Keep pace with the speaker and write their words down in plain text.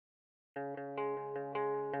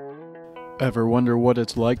Ever wonder what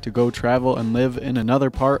it's like to go travel and live in another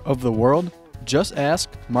part of the world? Just ask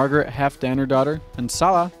Margret Halfdanardottir and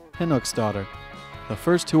Sara Hinriksdottir, the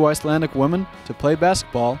first two Icelandic women to play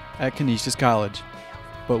basketball at Canisius College.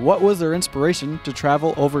 But what was their inspiration to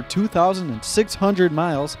travel over 2,600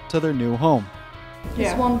 miles to their new home?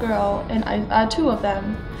 This one girl and two of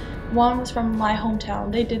them. One was from my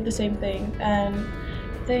hometown. They did the same thing, and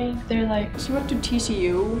they're like. She went to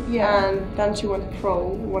TCU, yeah, and then she went pro.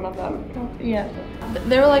 One of them. Yeah,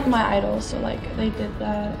 they were like my idols, so like they did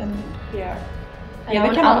that, and yeah. Yeah,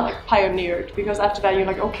 they kind of like pioneered, because after that you're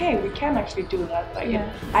like, okay, we can actually do that. Like, yeah.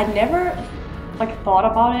 I never like thought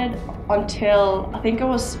about it until I think I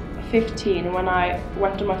was 15 when I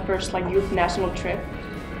went to my first like youth national trip,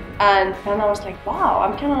 and then I was like, wow,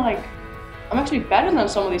 I'm actually better than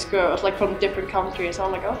some of these girls, like from different countries. So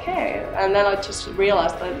I'm like, okay, and then I just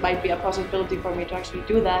realized that it might be a possibility for me to actually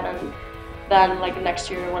do that, and then like next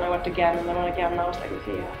year when I went again and then went again, I was like,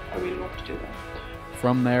 okay, yeah, I really want to do that.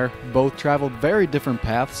 From there, both traveled very different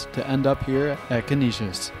paths to end up here at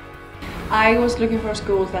Canisius. I was looking for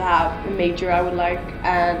schools that have a major I would like,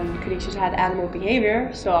 and Canisius had animal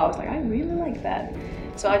behavior, so I was like, I really like that.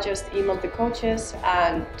 So I just emailed the coaches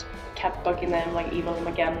and kept bugging them, like email them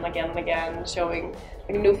again and again and again, showing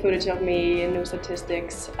like new footage of me and new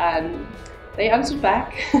statistics, and they answered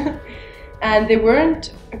back. And they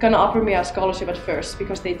weren't gonna offer me a scholarship at first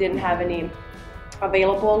because they didn't have any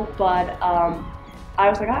available, but I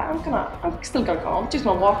was like, I'm still gonna go. I'm just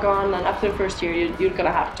gonna walk on, and after the first year, you're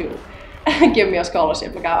gonna have to give me a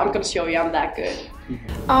scholarship. Like, I'm gonna show you I'm that good.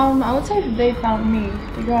 I would say they found me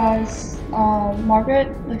because Margret,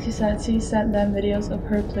 like she said, she sent them videos of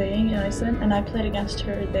her playing in Iceland, and I played against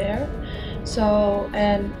her there. So,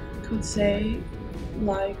 and could say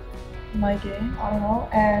like my game, I don't know.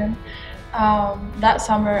 And that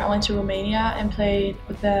summer I went to Romania and played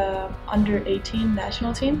with the under 18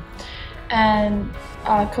 national team. And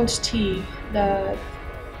Coach T, 2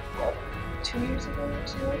 years ago,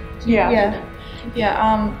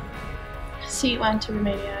 she went to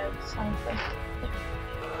Romania and something.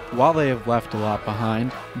 While they have left a lot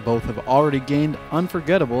behind, both have already gained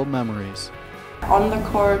unforgettable memories. On the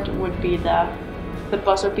court would be the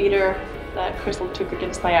buzzer beater that Crystal took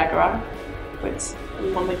against Niagara, which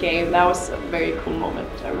won the game. That was a very cool moment.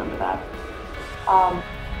 I remember that. Off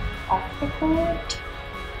the court.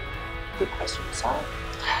 Good question, Sara.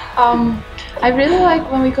 I really like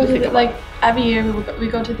when we go to every year we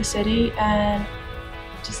go to the city and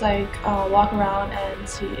just like walk around and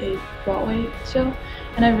see a Broadway show,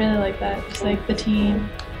 and I really like that. Just like the team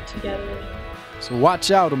together. So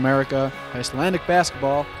watch out, America! Icelandic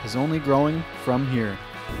basketball is only growing from here.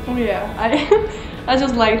 Oh yeah, I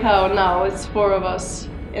just liked how now it's 4 of us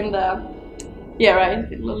in the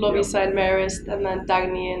Lovisa and Marist, and then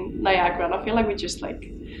Dagny and Niagara. And I feel like we just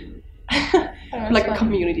like like a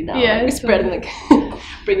community now. Yeah, like, spreading like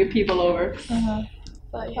bringing people over.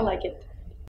 But, yeah. I like it.